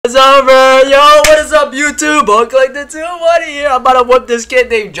It's over. Yo, what is up, YouTube? I'll collect the 2 here. I'm about to whoop this kid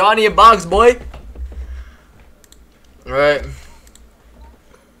named jhonnybox, boy. Alright.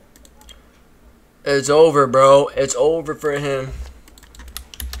 It's over, bro. It's over for him.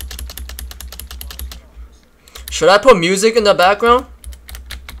 Should I put music in the background?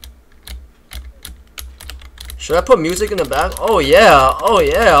 Should I put music in the back? Oh yeah, oh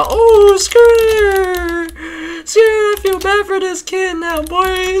yeah. Oh, screw! Screw, I feel bad for this kid now,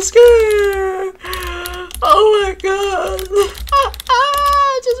 boy. Screw! Oh my god.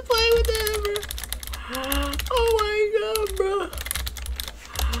 Just play with him, bro. Oh my god, bro.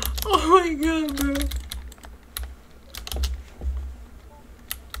 Oh my god, bro.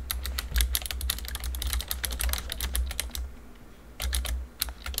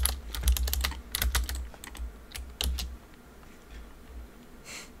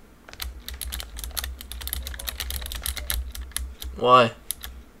 Why?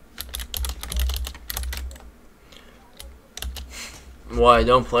 Why?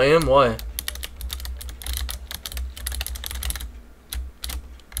 Don't play him? Why?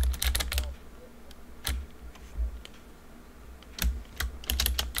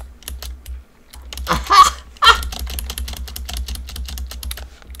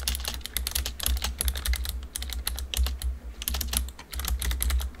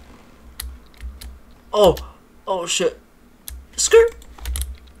 Oh! Oh shit. Skirt.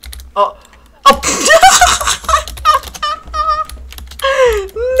 Oh. Oh.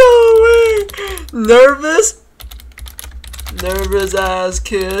 No way. Nervous? Nervous ass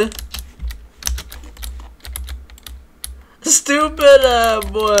kid. Stupid ass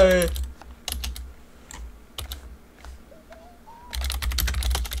boy.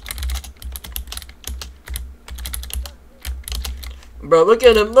 Bro, look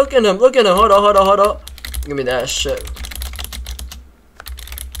at him, look at him, look at him. Hold on, hold on, hold on. Give me that shit.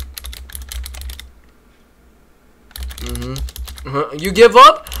 You give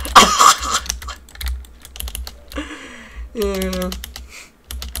up? Yeah.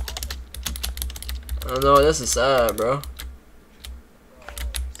 I know, this is sad, bro.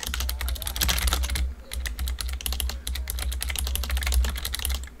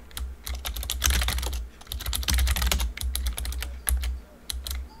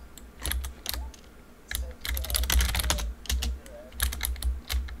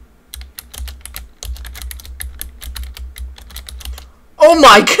 Oh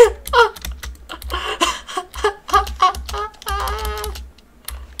my god!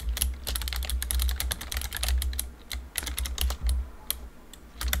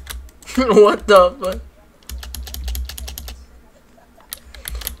 What the fuck?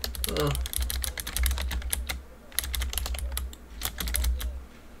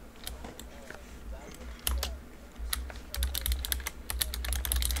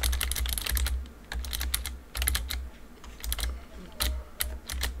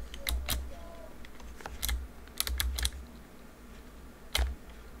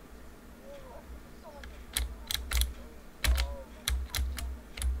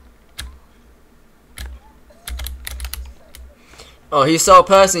 Oh, he saw a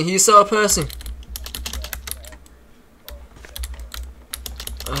person. He saw a person.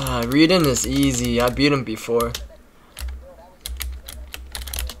 Reading is easy. I beat him before.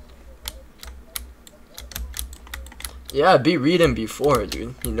 Yeah, I beat reading before,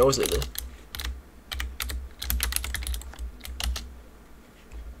 dude. He knows it.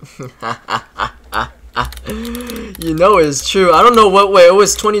 You know it's true. I don't know what way. It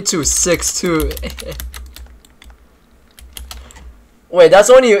was 22-6 too. Wait, that's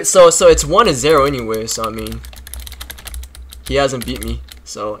only so it's 1-0 anyway. So I mean, he hasn't beat me.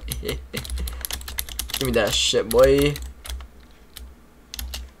 So give me that shit, boy.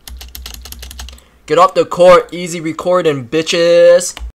 Get off the court, easy recording, bitches.